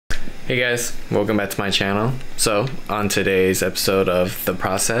Hey guys, welcome back to my channel. So on today's episode of The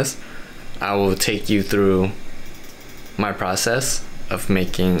Process, I will take you through my process of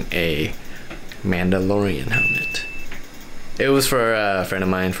making a Mandalorian helmet. It was for a friend of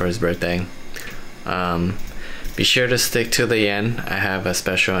mine for his birthday. Be sure to stick to the end. I have a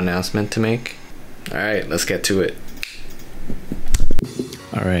special announcement to make. Alright, let's get to it.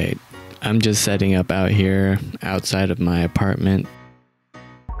 Alright, I'm just setting up out here outside of my apartment.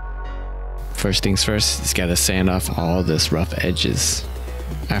 First things first, just gotta sand off all this rough edges.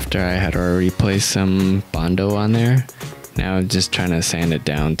 After I had already placed some Bondo on there, now I'm just trying to sand it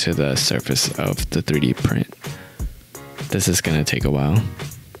down to the surface of the 3D print. This is gonna take a while.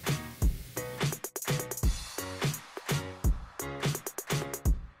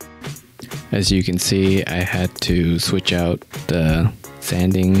 As you can see, I had to switch out the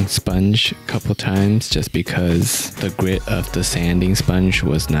sanding sponge a couple times just because the grit of the sanding sponge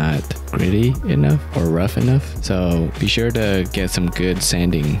was not gritty enough or rough enough. So be sure to get some good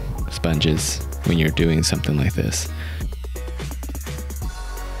sanding sponges when you're doing something like this.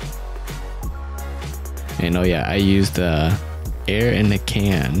 And oh yeah, I used the air in the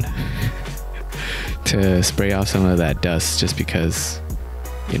can to spray off some of that dust just because,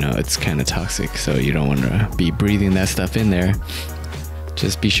 you know, it's kind of toxic, so you don't want to be breathing that stuff in there.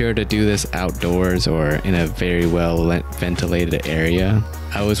 Just be sure to do this outdoors or in a very well ventilated area.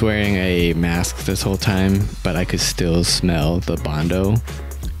 I was wearing a mask this whole time, but I could still smell the Bondo.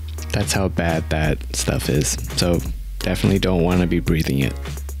 That's how bad that stuff is. So definitely don't want to be breathing it.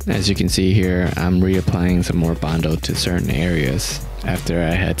 As you can see here, I'm reapplying some more Bondo to certain areas after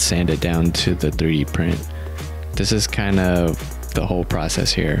I had sanded down to the 3D print. This is kind of the whole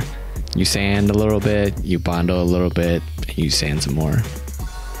process here. You sand a little bit, you Bondo a little bit, and you sand some more.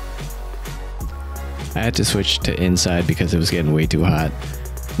 I had to switch to inside because it was getting way too hot.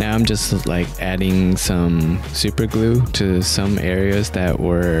 Now I'm just like adding some super glue to some areas that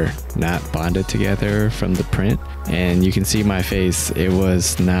were not bonded together from the print. And you can see my face, it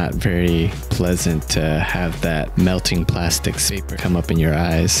was not very pleasant to have that melting plastic vapor come up in your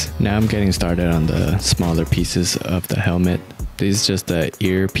eyes. Now I'm getting started on the smaller pieces of the helmet. This is just the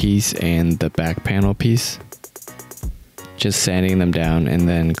ear piece and the back panel piece. Just sanding them down and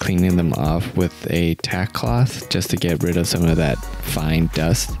then cleaning them off with a tack cloth just to get rid of some of that fine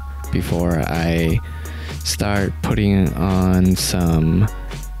dust before I start putting on some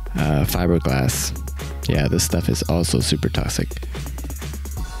fiberglass. Yeah, this stuff is also super toxic.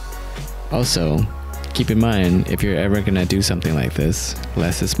 Also, keep in mind, if you're ever gonna do something like this,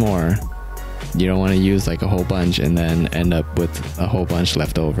 less is more. You don't want to use like a whole bunch and then end up with a whole bunch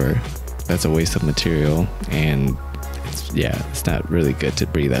left over. That's a waste of material, and it's not really good to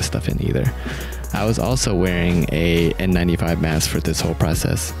breathe that stuff in either. I was also wearing a N95 mask for this whole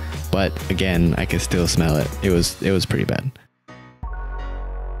process, but again, I could still smell it. It was pretty bad.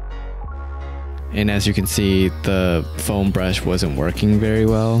 And as you can see, the foam brush wasn't working very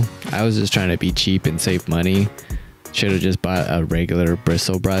well. I was just trying to be cheap and save money. Should have just bought a regular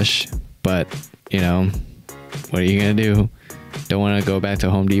bristle brush, but you know, what are you gonna do? Don't want to go back to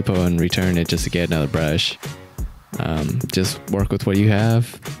Home Depot and return it just to get another brush. Just work with what you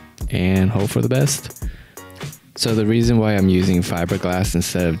have and hope for the best. So the reason why I'm using fiberglass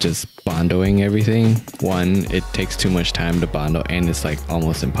instead of just Bondoing everything, one, it takes too much time to Bondo and it's like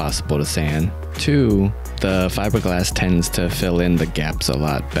almost impossible to sand. Two, the fiberglass tends to fill in the gaps a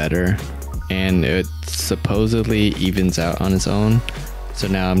lot better and it supposedly evens out on its own. So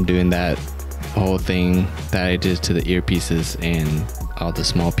now I'm doing that whole thing that I did to the earpieces and all the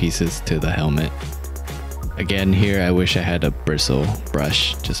small pieces to the helmet. Again, here I wish I had a bristle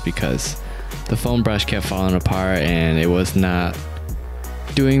brush just because the foam brush kept falling apart and it was not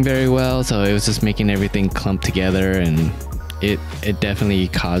doing very well, so it was just making everything clump together and it definitely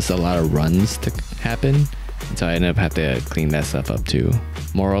caused a lot of runs to happen, and so I ended up having to clean that stuff up too.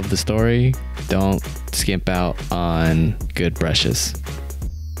 Moral of the story, don't skimp out on good brushes.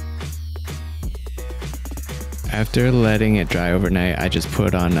 After letting it dry overnight, I just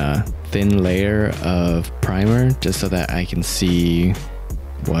put on a thin layer of primer just so that I can see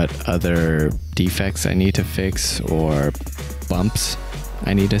what other defects I need to fix or bumps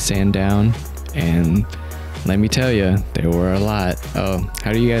I need to sand down. And let me tell you, there were a lot. Oh,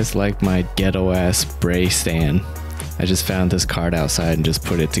 how do you guys like my ghetto ass spray stand? I just found this card outside and just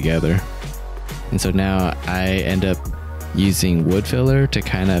put it together. And so now I end up using wood filler to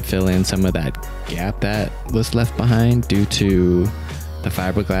kind of fill in some of that gap that was left behind due to the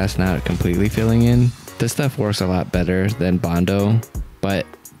fiberglass not completely filling in. This stuff works a lot better than Bondo, but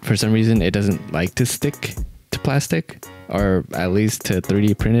for some reason it doesn't like to stick to plastic. or at least to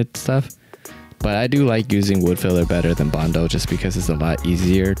 3D printed stuff. But I do like using wood filler better than Bondo just because it's a lot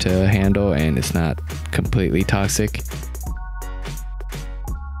easier to handle and it's not completely toxic.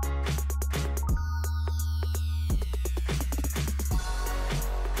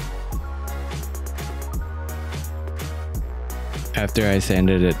 After I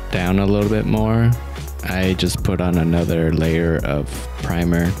sanded it down a little bit more, I just put on another layer of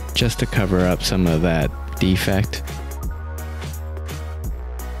primer just to cover up some of that defect.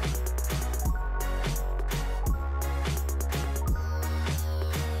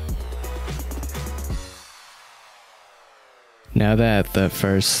 Now that the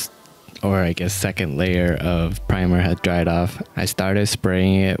first, or I guess second layer of primer had dried off, I started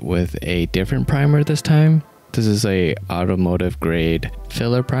spraying it with a different primer this time. This is a automotive grade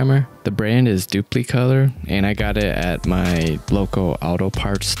filler primer. The brand is Duplicolor and I got it at my local auto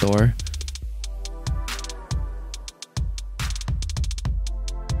parts store.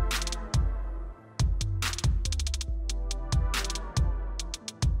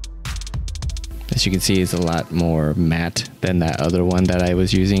 As you can see, it's a lot more matte than that other one that I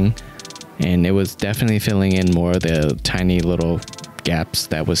was using. And it was definitely filling in more of the tiny little gaps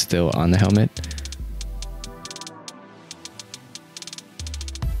that was still on the helmet.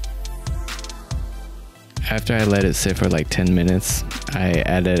 After I let it sit for like 10 minutes, I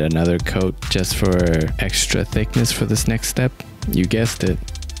added another coat just for extra thickness for this next step. You guessed it,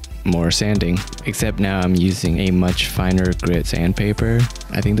 more sanding. Except now I'm using a much finer grit sandpaper.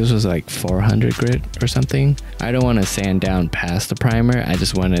 I think this was like 400 grit or something. I don't want to sand down past the primer. I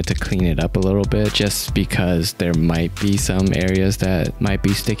just wanted to clean it up a little bit just because there might be some areas that might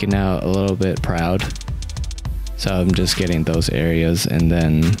be sticking out a little bit proud. So I'm just getting those areas and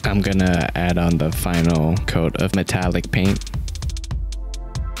then I'm gonna add on the final coat of metallic paint.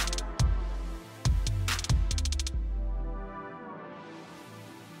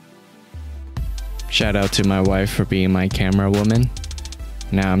 Shout out to my wife for being my camera woman.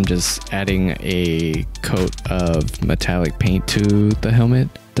 Now I'm just adding a coat of metallic paint to the helmet.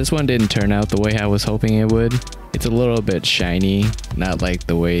 This one didn't turn out the way I was hoping it would. It's a little bit shiny, not like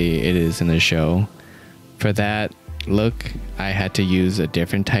the way it is in the show. For that look, I had to use a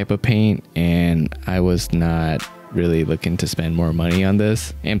different type of paint and I was not really looking to spend more money on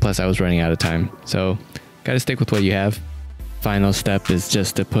this. And plus I was running out of time. So gotta stick with what you have. Final step is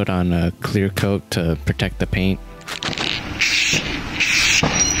just to put on a clear coat to protect the paint.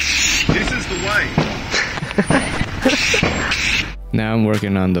 This is the way. Now I'm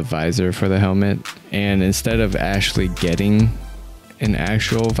working on the visor for the helmet, and instead of actually getting an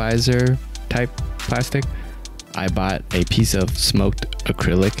actual visor type plastic, I bought a piece of smoked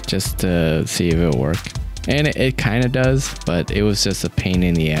acrylic just to see if it would work. And it kind of does, but it was just a pain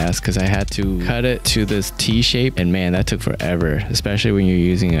in the ass because I had to cut it to this T shape, and man, that took forever, especially when you're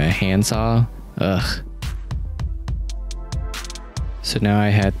using a handsaw. Ugh. So now I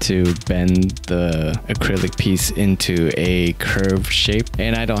had to bend the acrylic piece into a curved shape,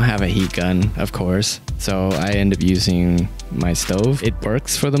 and I don't have a heat gun, of course, so I end up using my stove. It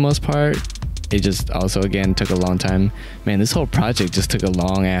works for the most part. It just also again took a long time. Man, this whole project just took a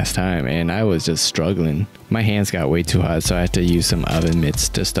long ass time and I was just struggling. My hands got way too hot, so I had to use some oven mitts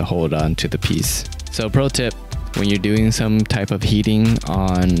just to hold on to the piece. So pro tip, when you're doing some type of heating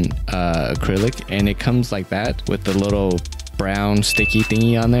on acrylic and it comes like that with the little brown sticky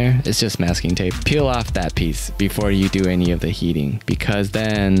thingy on there, it's just masking tape. Peel off that piece before you do any of the heating, because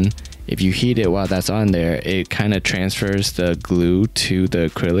then if you heat it while that's on there, it kind of transfers the glue to the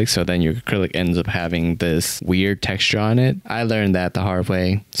acrylic, so then your acrylic ends up having this weird texture on it. I learned that the hard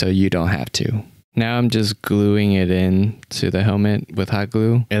way, so you don't have to. Now I'm just gluing it in to the helmet with hot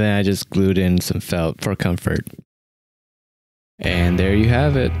glue, and then I just glued in some felt for comfort. And there you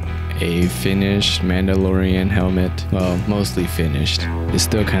have it, a finished Mandalorian helmet. Well, mostly finished. It's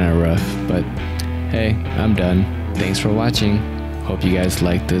still kind of rough, but hey, I'm done. Thanks for watching. Hope you guys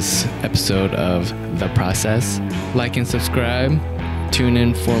liked this episode of The Process. Like and subscribe. Tune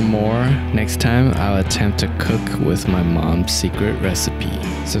in for more. Next time, I'll attempt to cook with my mom's secret recipe.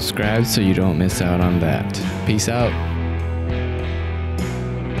 Subscribe so you don't miss out on that. Peace out.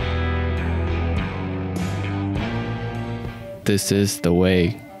 This is the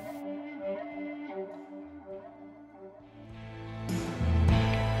way.